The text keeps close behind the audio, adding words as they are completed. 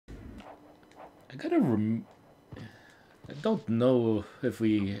I don't know if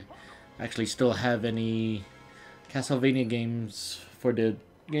we actually still have any Castlevania games for the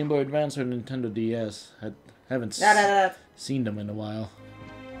Game Boy Advance or Nintendo DS. I haven't seen them in a while.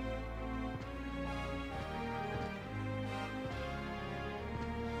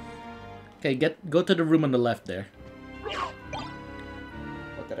 Okay, go to the room on the left there.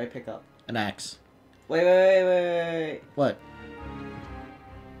 What did I pick up? An axe. Wait. What?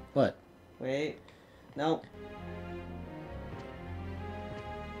 What? Wait. Nope.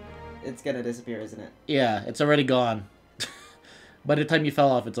 It's gonna disappear, isn't it? Yeah, it's already gone. By the time you fell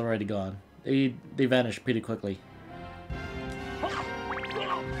off, it's already gone. They vanish pretty quickly.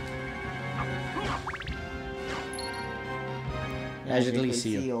 Magically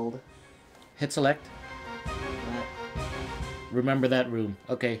sealed. Hit select. Remember that room.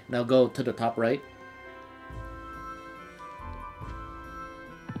 Okay, now go to the top right.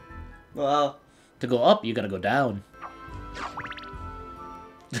 Well, to go up, you gotta go down.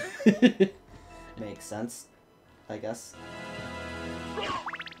 Makes sense, I guess.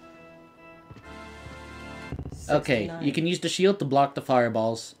 Okay, 69. You can use the shield to block the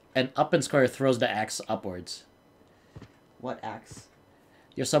fireballs, and up and square throws the axe upwards. What axe?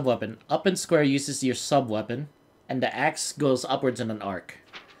 Your sub-weapon. Up and square uses your sub-weapon, and the axe goes upwards in an arc.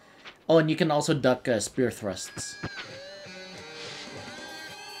 Oh, and you can also duck spear thrusts.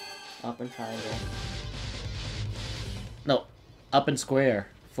 Up and triangle. No, up and square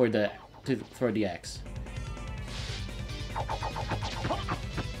for to throw the axe.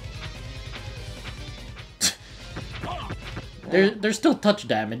 There's still touch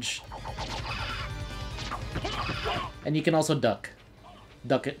damage. And you can also duck.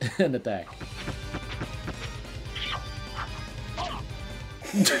 Duck it and attack.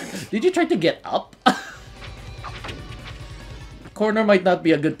 Did you try to get up? Corner might not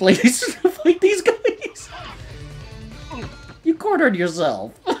be a good place to fight these guys. You cornered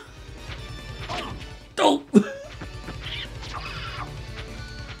yourself. Don't.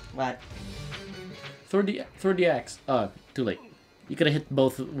 What? Throw the axe. Too late. You could have hit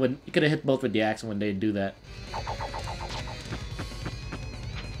both with the axe when they do that.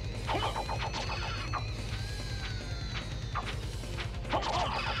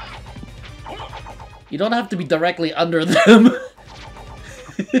 You don't have to be directly under them.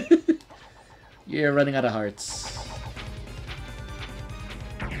 You're running out of hearts.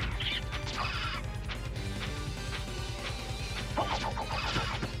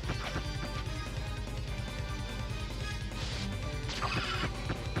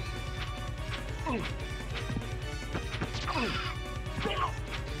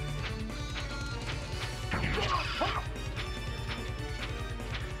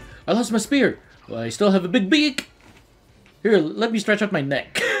 I lost my spear. Well, I still have a big beak. Here, let me stretch out my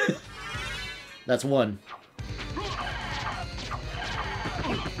neck. That's one.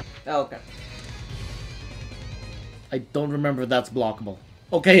 Oh, okay. I don't remember if that's blockable.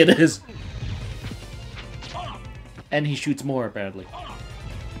 Okay, it is. And he shoots more, apparently.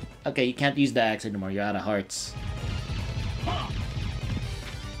 Okay, you can't use the axe anymore. You're out of hearts.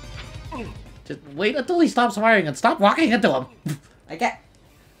 Just wait until he stops firing and stop walking into him. Okay.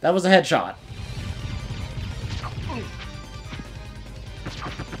 That was a headshot.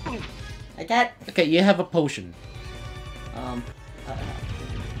 I can't. Okay, you have a potion.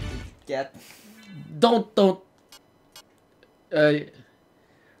 Get. Don't.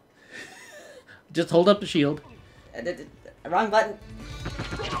 Just hold up the shield. Wrong button.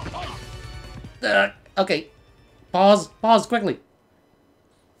 Okay. Pause quickly.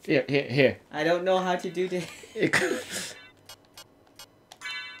 Here. I don't know how to do this.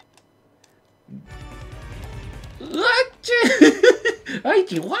 Ay,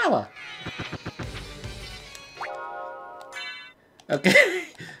 chihuahua. Okay.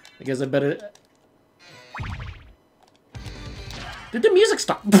 I guess I better... Did the music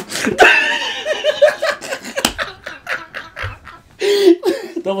stop?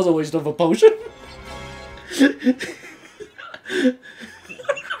 That was a waste of a potion.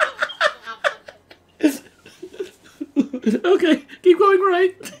 Okay, keep going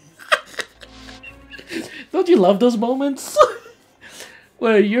right. Don't you love those moments?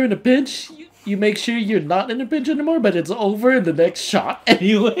 Where you're in a pinch, you make sure you're not in a pinch anymore, but it's over in the next shot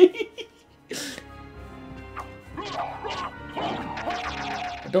anyway.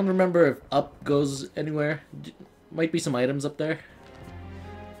 I don't remember if up goes anywhere. Might be some items up there.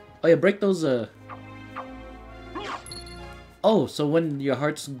 Oh yeah, break those, Oh, so when your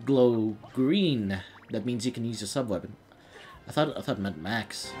hearts glow green, that means you can use your sub-weapon. I thought it meant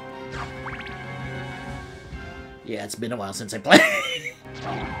max. Yeah, it's been a while since I played.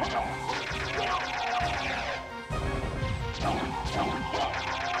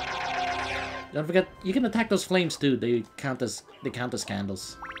 Don't forget, you can attack those flames too. They count as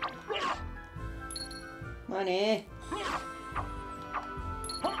candles. Money.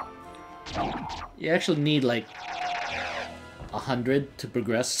 You actually need like 100 to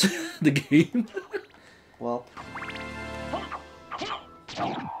progress the game. Well.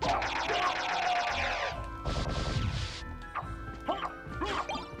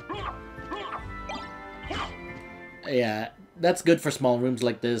 Yeah, that's good for small rooms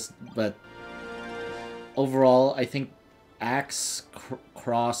like this, but overall, I think Axe,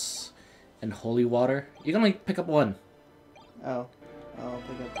 Cross, and Holy Water. You can only pick up one. Oh. I'll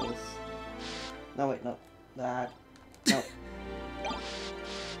pick up this. No, wait, no. That. No.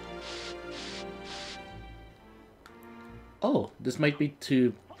 Oh, this might be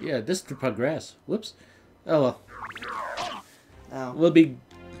to... Yeah, this is to progress. Whoops. Oh well. Oh. We'll be...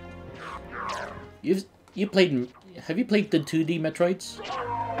 You played... Have you played the 2D Metroids?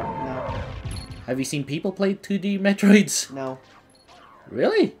 No. Have you seen people play 2D Metroids? No.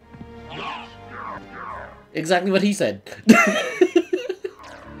 Really? Exactly what he said.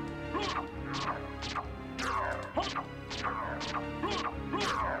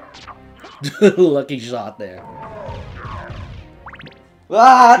 Lucky shot there.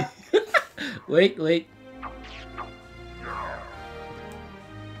 What? Wait, wait.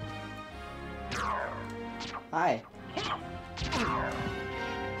 Hi.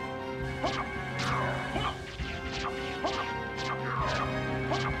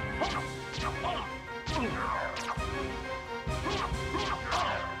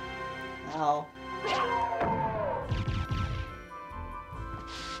 Ow.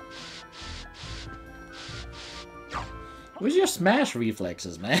 Where's your smash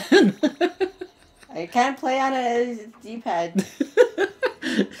reflexes, man? I can't play on a D-pad.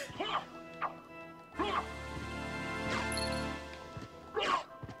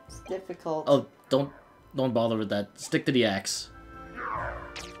 It's difficult. Oh, don't bother with that. Stick to the axe.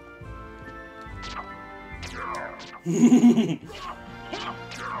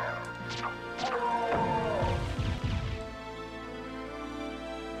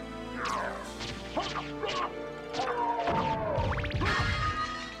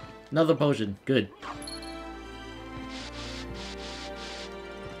 Another potion. Good.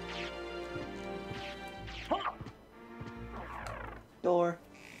 Door.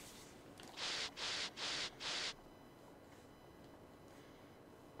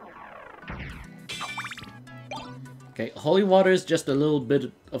 Okay, holy water is just a little bit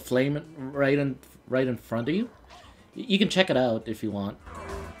of flame right in front of you. You can check it out if you want.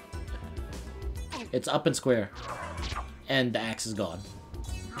 It's up and square. And the axe is gone.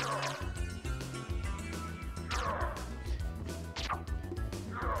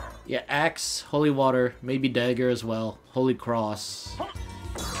 Yeah, axe, holy water, maybe dagger as well, holy cross.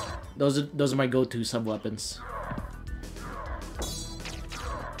 Those are my go-to sub-weapons.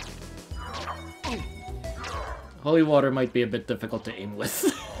 Holy water might be a bit difficult to aim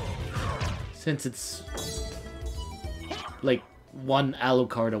with. Since it's like one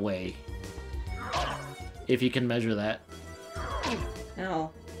Alucard away. If you can measure that.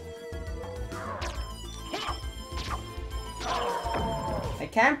 No. I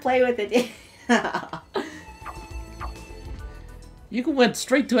can't play with it. You went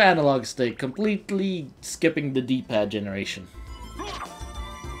straight to analog stick, completely skipping the D-pad generation.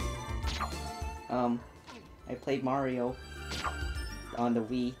 I played Mario on the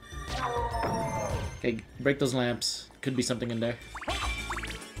Wii. Okay, break those lamps. Could be something in there.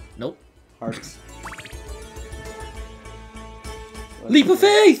 Nope. Hearts. Leap of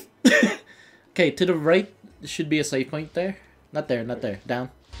faith! Okay, to the right should be a save point there. Not there, not there. Down.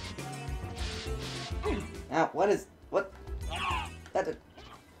 Ow, what is... What?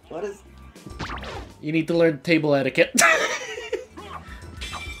 What is... You need to learn table etiquette.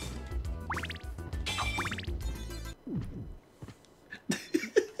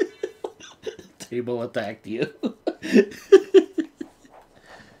 Table attacked you.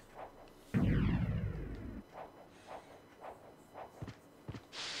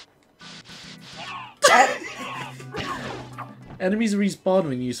 Enemies respawn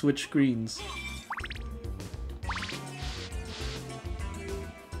when you switch screens.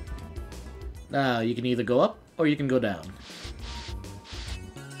 Now, you can either go up or you can go down.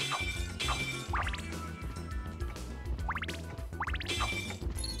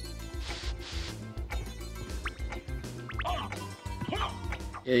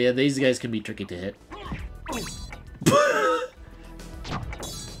 Yeah, these guys can be tricky to hit.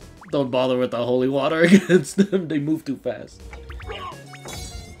 Don't bother with the holy water against them, they move too fast.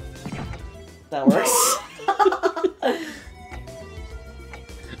 That works.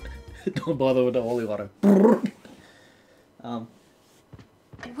 Don't bother with the holy water.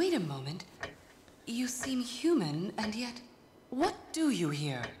 Wait a moment. You seem human, and yet, what do you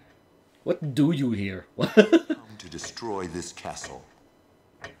here? What do you here? Come to destroy this castle.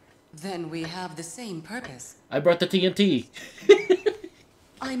 Then we have the same purpose. I brought the TNT.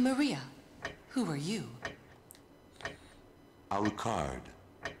 I'm Maria. Who are you? Alucard.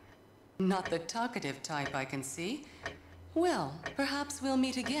 Not the talkative type, I can see. Well, perhaps we'll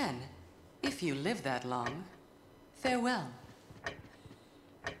meet again, if you live that long. Farewell.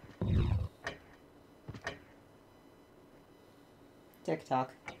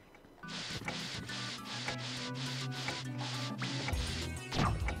 TikTok.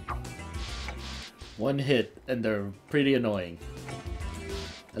 One hit, and they're pretty annoying.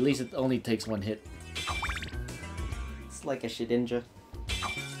 At least it only takes one hit. It's like a Shedinja.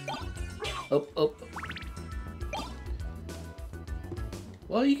 Oh, oh.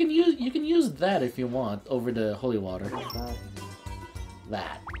 Well, you can use that if you want over the holy water. What's that?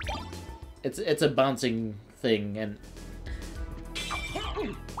 That. It's a bouncing thing, and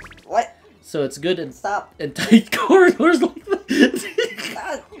What? so it's good in Stop. in tight corridors like that.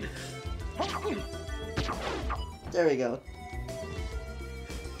 Ah. There we go.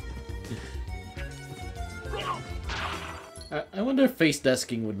 I wonder if face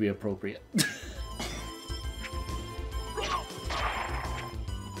desking would be appropriate.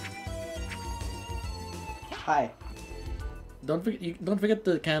 Hi. Don't forget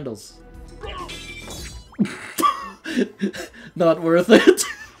the candles. Not worth it.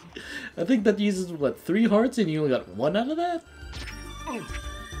 I think that uses what, 3 hearts and you only got 1 out of that?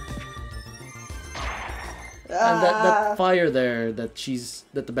 And that fire there that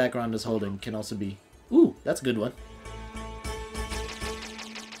the background is holding can also be. Ooh, that's a good one.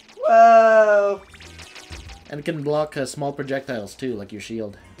 Whoa! And it can block small projectiles too, like your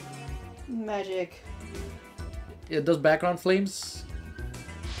shield. Magic. Yeah, those background flames.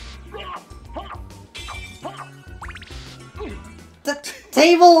 The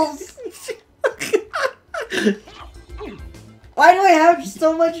tables! Why do I have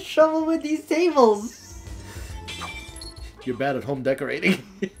so much trouble with these tables? You're bad at home decorating.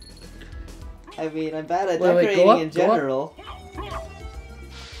 I mean, I'm bad at Wait, decorating go up, in go up. general.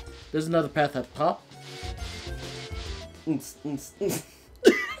 There's another path up top.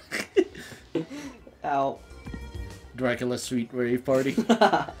 Ow. Dracula's sweet rave party.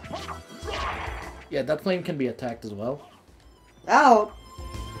 Yeah, that flame can be attacked as well. Ow!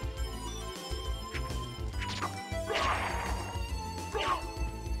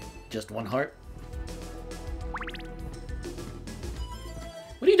 Just 1 heart.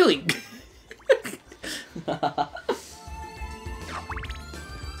 What are you doing?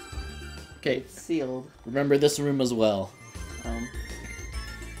 Okay, Sealed. remember this room as well.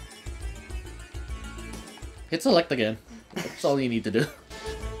 Hit select again. That's all you need to do.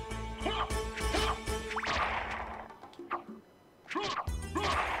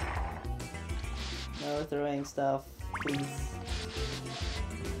 No throwing stuff, please.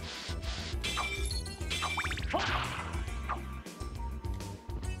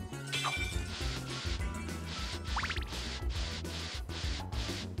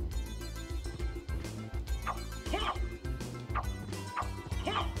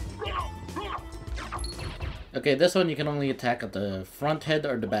 Okay, this one you can only attack at the front head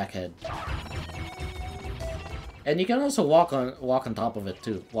or the back head. And you can also walk on top of it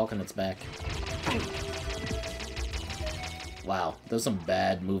too. Walk on its back. Wow, there's some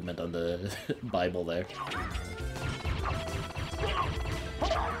bad movement on the Bible there.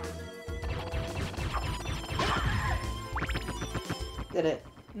 Did it.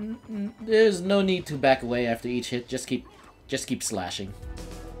 There's no need to back away after each hit. Just keep slashing.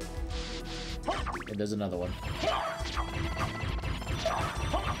 And there's another one.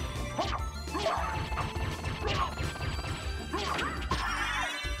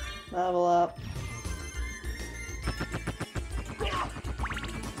 Level up.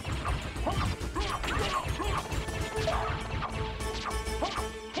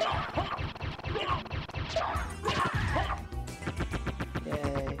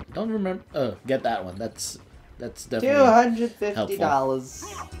 Yay. Don't remember. Oh, get that one. That's definitely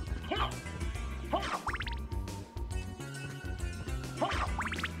 $250.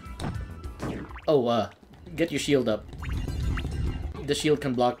 Oh, get your shield up. The shield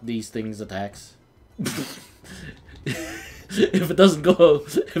can block these things' attacks. If it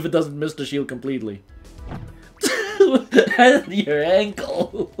doesn't miss the shield completely. Your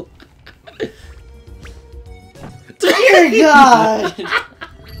ankle. Dear God!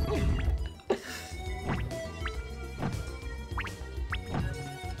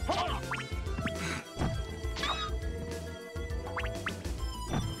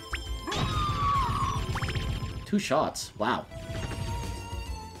 2 shots. Wow.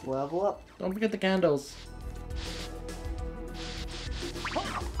 Level up. Don't forget the candles.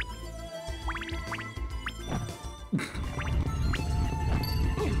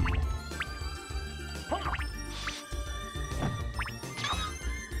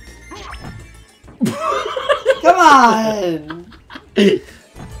 Come on!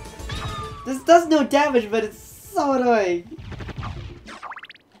 This does no damage, but it's so annoying.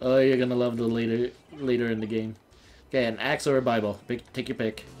 Oh, you're gonna love the later in the game. Okay, an axe or a Bible. Take your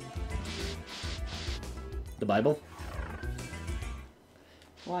pick. The Bible?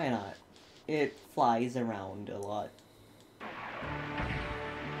 Why not? It flies around a lot.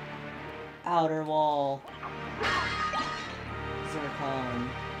 Outer wall. Zircon.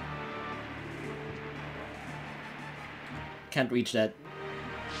 Can't reach that.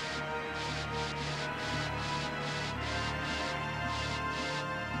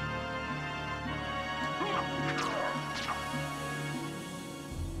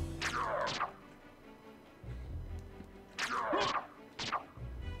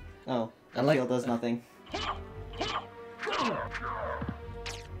 Oh, I like- shield does nothing.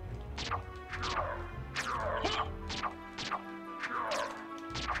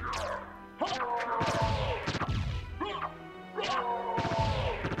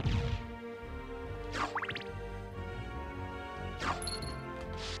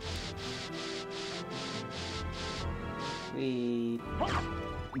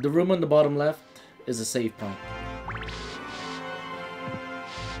 The room on the bottom left is a save point.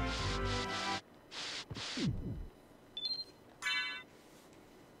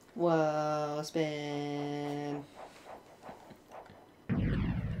 Whoa, spin.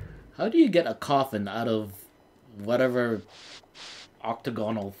 How do you get a coffin out of whatever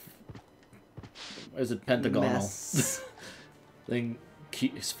octagonal... Or is it pentagonal? Mess. Thing,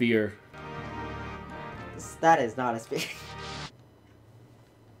 sphere. That is not a spin.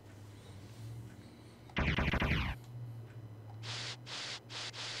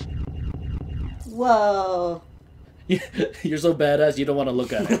 Whoa. You're so badass you don't want to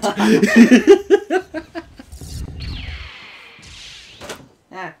look at it.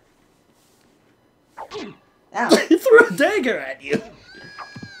 Ah. Ow. He threw a dagger at you.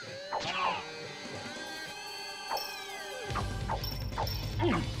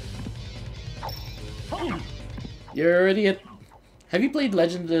 You're already at... Have you played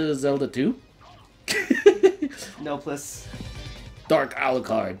Legend of Zelda 2? No plus. Dark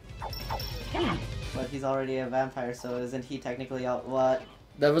Alucard. But he's already a vampire, so isn't he technically out? What?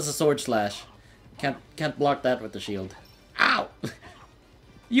 That was a sword slash. Can't block that with the shield. Ow!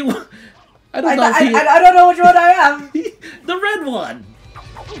 You... I don't know if he... I don't know which one I am! The red one!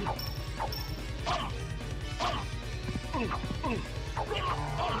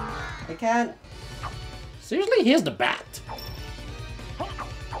 I can't. Seriously? Here's the bat.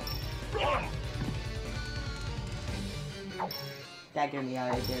 Dagger me,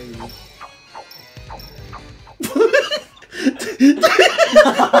 I dare you.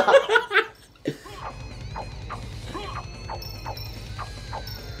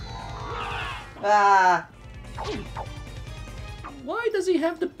 Ah! Why does he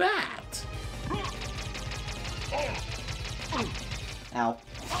have the bat? Ow.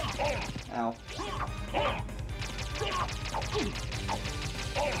 Ow.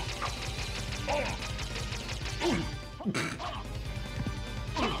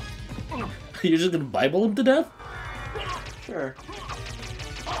 You're just gonna Bible him to death? Sure.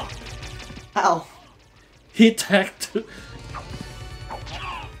 Ow. He attacked...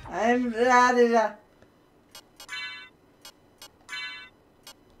 I'm... That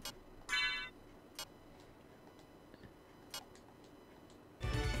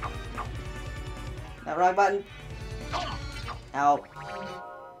wrong button. Ow.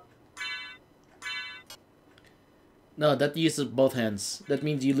 No, that uses both hands. That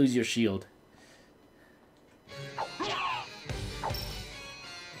means you lose your shield.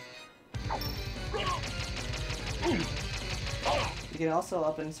 You can also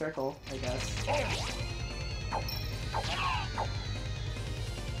up and circle, I guess.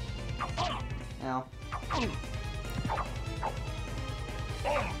 Ow.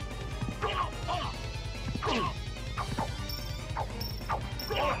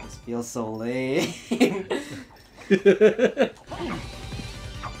 This feels so lame.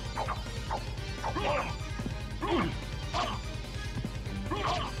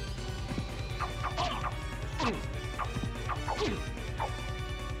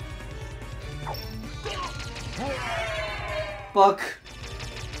 Fuck.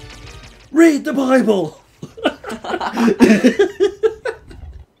 Read the Bible!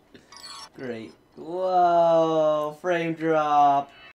 Great. Whoa! Frame drop.